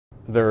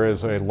There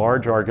is a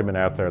large argument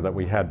out there that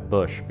we had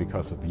Bush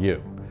because of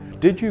you.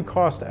 Did you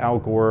cost Al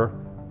Gore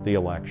the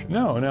election?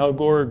 No, and Al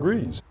Gore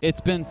agrees.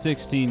 It's been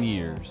 16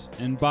 years,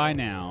 and by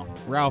now,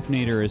 Ralph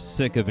Nader is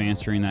sick of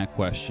answering that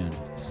question.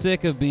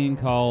 Sick of being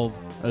called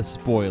a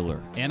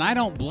spoiler. And I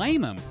don't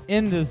blame him.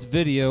 In this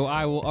video,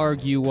 I will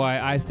argue why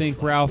I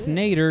think Ralph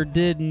Nader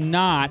did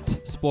not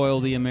spoil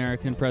the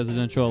American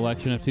presidential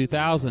election of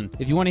 2000.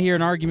 If you want to hear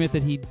an argument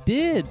that he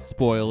did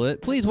spoil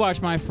it, please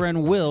watch my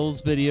friend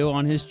Will's video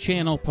on his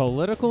channel,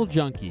 Political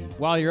Junkie.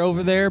 While you're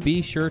over there,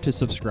 be sure to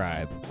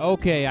subscribe.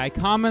 Okay, I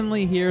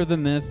commonly hear the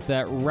myth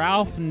that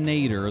Ralph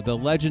Nader, the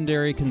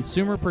legendary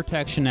consumer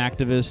protection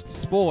activist,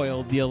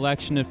 spoiled the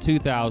election of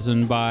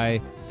 2000 by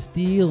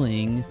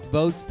stealing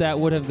votes that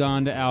would have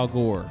gone to Al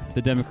Gore,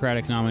 the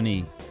Democratic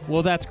nominee.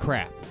 Well, that's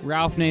crap.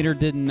 Ralph Nader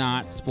did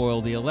not spoil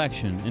the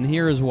election, and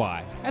here is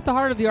why. At the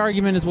heart of the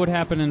argument is what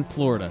happened in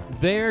Florida.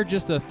 There,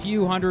 just a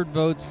few hundred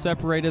votes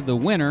separated the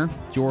winner,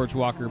 George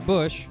Walker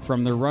Bush,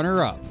 from the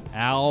runner-up,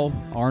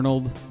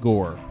 Arnold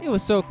Gore. It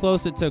was so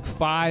close it took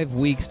 5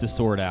 weeks to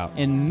sort out,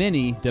 and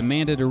many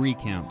demanded a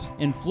recount.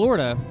 In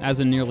Florida,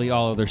 as in nearly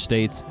all other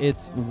states,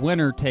 it's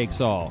winner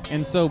takes all.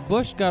 And so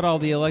Bush got all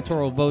the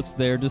electoral votes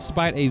there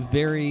despite a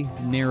very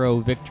narrow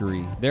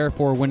victory,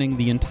 therefore winning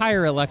the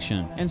entire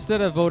election.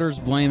 Instead of voters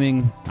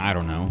blaming, I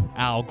don't know,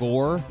 Al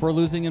Gore for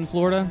losing in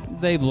Florida,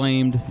 they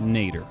blamed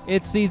Nader.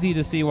 It's easy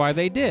to see why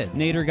they did.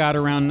 Nader got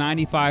around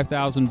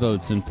 95,000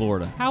 votes in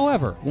Florida.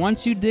 However,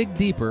 once you dig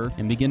deeper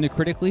and begin to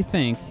critically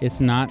think,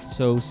 it's not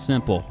so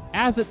simple.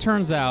 As it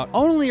turns out,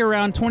 only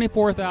around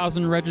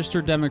 24,000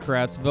 registered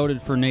Democrats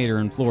voted for Nader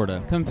in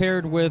Florida,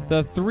 compared with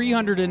the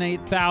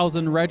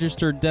 308,000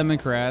 registered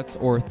Democrats,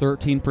 or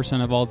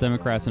 13% of all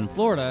Democrats in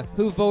Florida,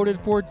 who voted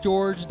for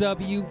George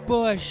W.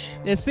 Bush.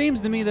 It seems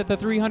to me that the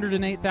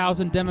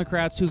 308,000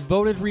 Democrats who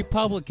voted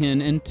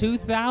Republican in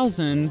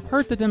 2000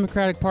 hurt the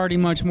Democratic Party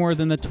much more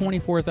than the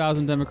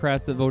 24,000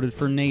 Democrats that voted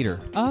for Nader.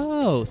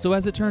 Oh, so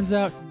as it turns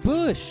out,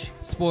 Bush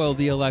spoiled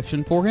the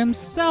election for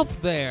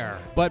himself there.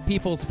 But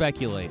people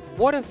speculate.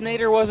 What if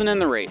Nader wasn't in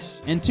the race?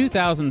 In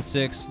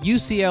 2006,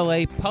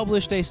 UCLA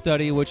published a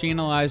study which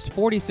analyzed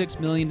 46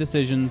 million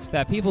decisions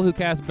that people who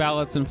cast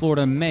ballots in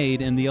Florida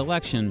made in the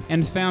election,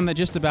 and found that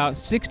just about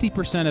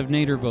 60% of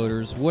Nader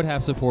voters would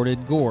have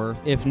supported Gore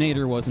if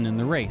Nader wasn't in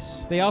the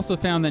race. They also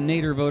found that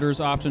Nader voters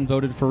often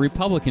voted for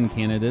Republican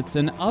candidates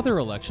in other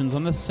elections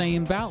on the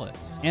same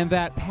ballots, and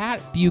that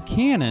Pat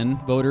Buchanan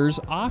voters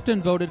often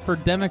voted for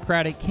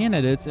Democratic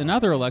candidates in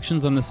other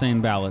elections on the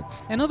same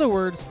ballots. In other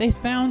words, they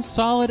found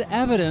solid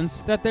evidence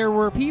that there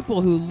were people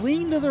who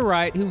leaned to the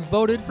right who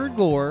voted for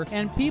Gore,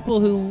 and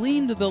people who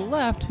leaned to the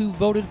left who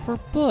voted for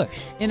Bush.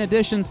 In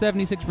addition,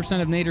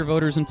 76% of Nader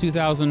voters in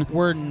 2000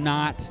 were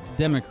not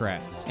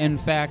Democrats. In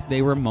fact,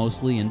 they were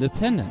mostly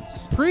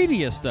independents.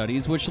 Previous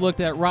studies, which looked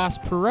at Ross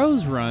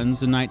Perot's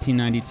runs in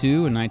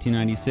 1992 and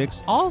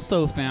 1996,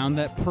 also found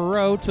that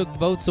Perot took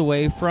votes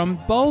away from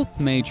both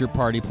major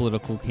party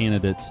political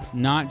candidates,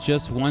 not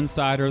just one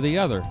side or the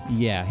other.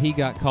 Yeah, he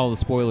got called a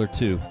spoiler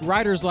too.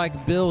 Writers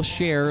like Bill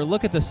Scher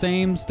look at the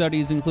same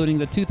studies, including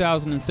the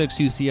 2006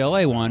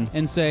 UCLA one,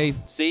 and say,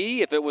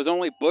 see, if it was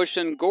only Bush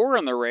and Gore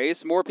in the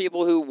race, more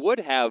people who would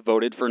have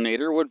voted for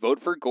Nader would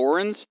vote for Gore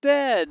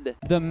instead.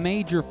 The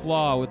major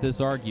flaw with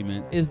this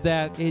argument is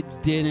that it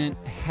didn't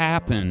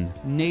happen.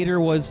 Nader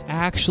was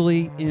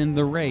actually in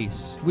the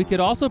race. We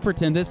could also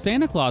pretend that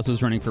Santa Claus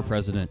was running for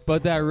president,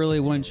 but that really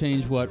wouldn't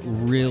change what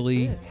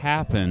really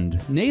happened.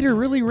 Nader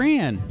really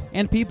ran,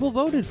 and people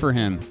voted for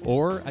him,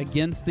 or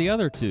against the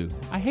other two.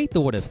 I hate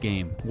the what if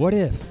game. What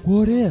if?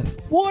 What if?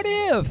 What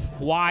if?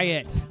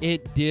 Quiet.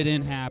 It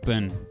didn't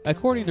happen.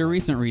 According to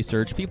recent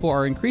research, people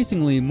are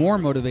increasingly more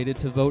motivated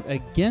to vote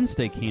against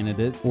a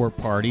candidate or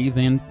party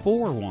than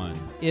for one.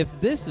 If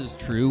this is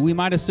true, we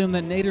might assume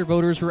that Nader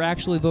voters were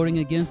actually voting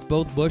against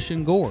both Bush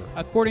and Gore.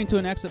 According to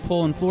an exit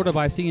poll in Florida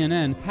by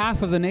CNN,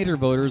 half of the Nader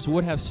voters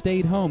would have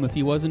stayed home if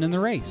he wasn't in the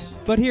race.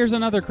 But here's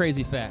another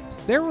crazy fact.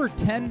 There were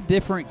 10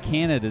 different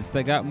candidates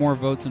that got more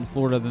votes in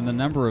Florida than the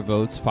number of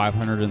votes,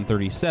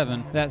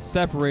 537, that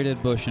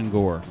separated Bush and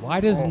Gore. Why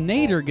does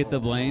Nader get the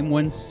blame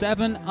when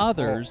 7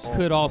 others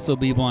could also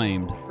be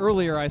blamed?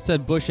 Earlier I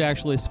said Bush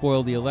actually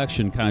spoiled the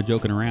election, kind of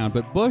joking around,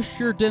 but Bush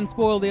sure didn't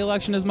spoil the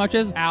election as much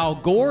as Al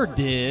Gore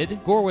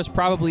did. Gore was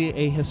probably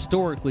a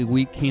historically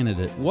weak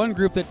candidate. One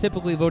group that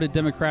typically voted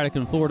Democratic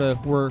in Florida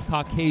were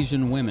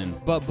Caucasian women,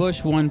 but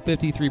Bush won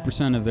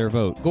 53% of their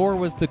vote. Gore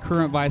was the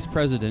current vice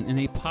president in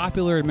a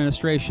popular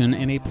administration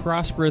and a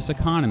prosperous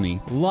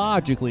economy.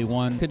 Logically,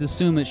 one could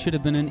assume it should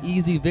have been an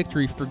easy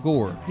victory for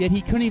Gore, yet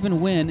he couldn't even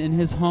win in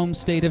his home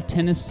state of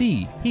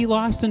Tennessee. He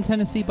lost in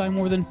Tennessee by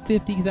more than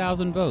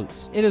 50,000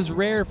 votes. It is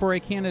rare for a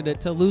candidate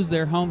to lose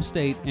their home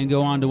state and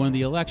go on to win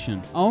the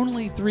election.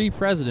 Only 3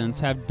 presidents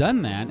have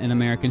done that in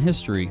American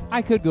history.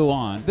 I could go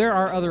on. There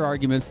are other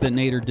arguments that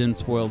Nader didn't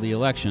spoil the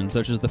election,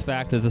 such as the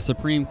fact that the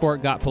Supreme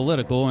Court got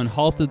political and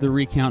halted the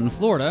recount in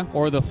Florida,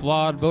 or the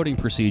flawed voting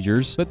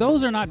procedures, but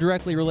those are not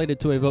directly related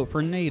to a vote vote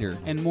for Nader,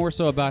 and more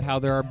so about how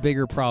there are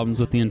bigger problems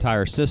with the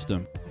entire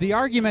system. The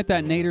argument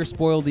that Nader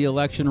spoiled the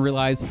election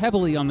relies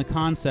heavily on the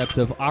concept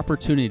of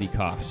opportunity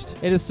cost.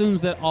 It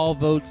assumes that all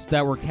votes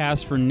that were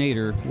cast for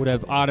Nader would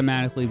have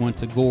automatically went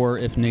to Gore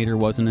if Nader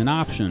wasn't an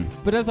option.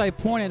 But as I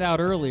pointed out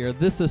earlier,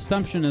 this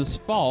assumption is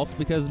false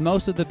because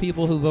most of the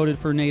people who voted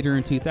for Nader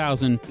in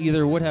 2000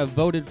 either would have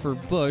voted for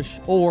Bush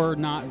or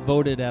not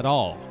voted at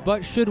all.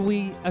 But should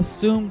we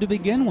assume to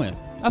begin with?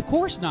 Of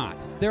course not.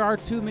 There are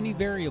too many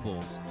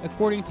variables.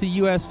 According to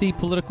USC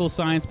political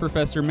science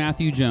professor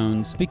Matthew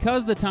Jones,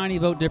 because the tiny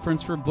vote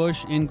difference for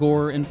Bush and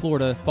Gore in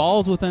Florida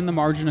falls within the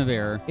margin of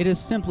error, it is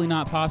simply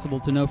not possible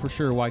to know for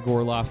sure why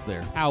Gore lost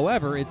there.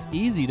 However, it's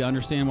easy to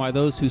understand why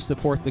those who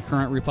support the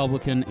current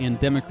Republican and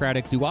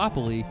Democratic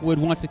duopoly would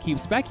want to keep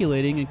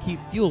speculating and keep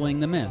fueling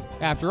the myth.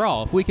 After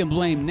all, if we can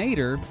blame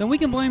Nader, then we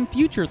can blame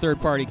future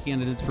third-party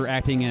candidates for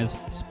acting as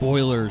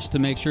spoilers to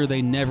make sure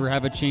they never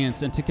have a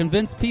chance and to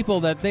convince people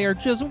that they are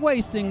just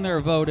wasting their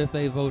vote if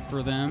they vote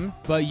for them.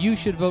 But you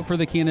should vote for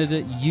the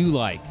candidate you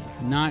like,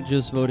 not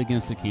just vote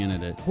against a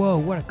candidate. Whoa,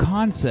 what a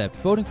concept.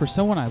 Voting for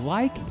someone I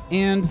like?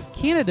 And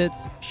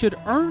candidates should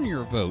earn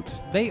your vote.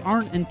 They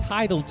aren't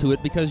entitled to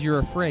it because you're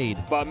afraid.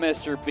 But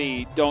Mr.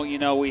 B, don't you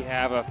know we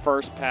have a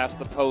first past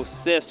the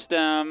post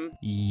system?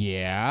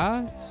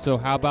 Yeah? So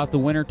how about the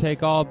winner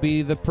take all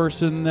be the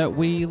person that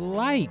we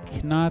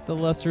like, not the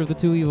lesser of the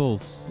two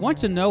evils? Want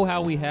to know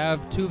how we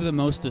have two of the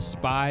most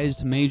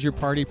despised major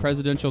party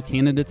presidential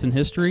candidates in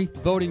history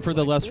voting for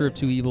the lesser of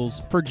two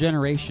evils for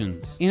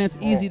generations? And it's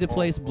easy to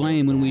place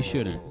blame when we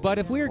shouldn't. But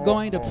if we're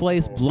going to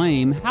place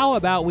blame, how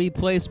about we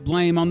place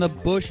blame on the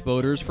Bush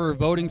voters for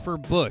voting for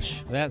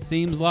Bush? That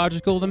seems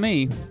logical to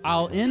me.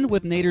 I'll end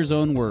with Nader's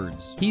own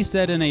words. He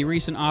said in a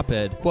recent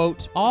op-ed,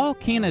 quote, "All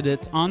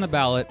candidates on the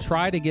ballot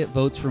try to get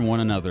votes from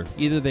one another.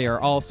 Either they are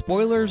all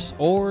spoilers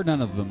or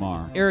none of them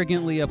are.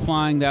 Arrogantly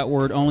applying that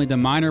word only to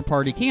minor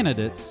party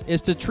candidates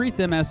is to treat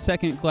them as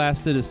second-class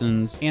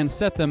citizens and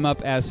set them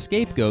up as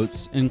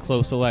scapegoats in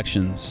close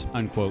elections,"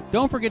 unquote.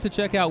 Don't forget to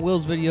check out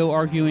Will's video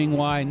arguing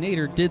why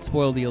Nader did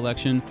spoil the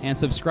election and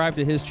subscribe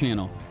to his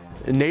channel.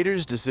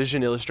 Nader's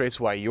decision illustrates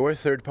why your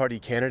third-party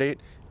candidate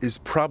is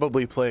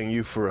probably playing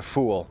you for a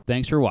fool.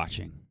 Thanks for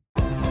watching.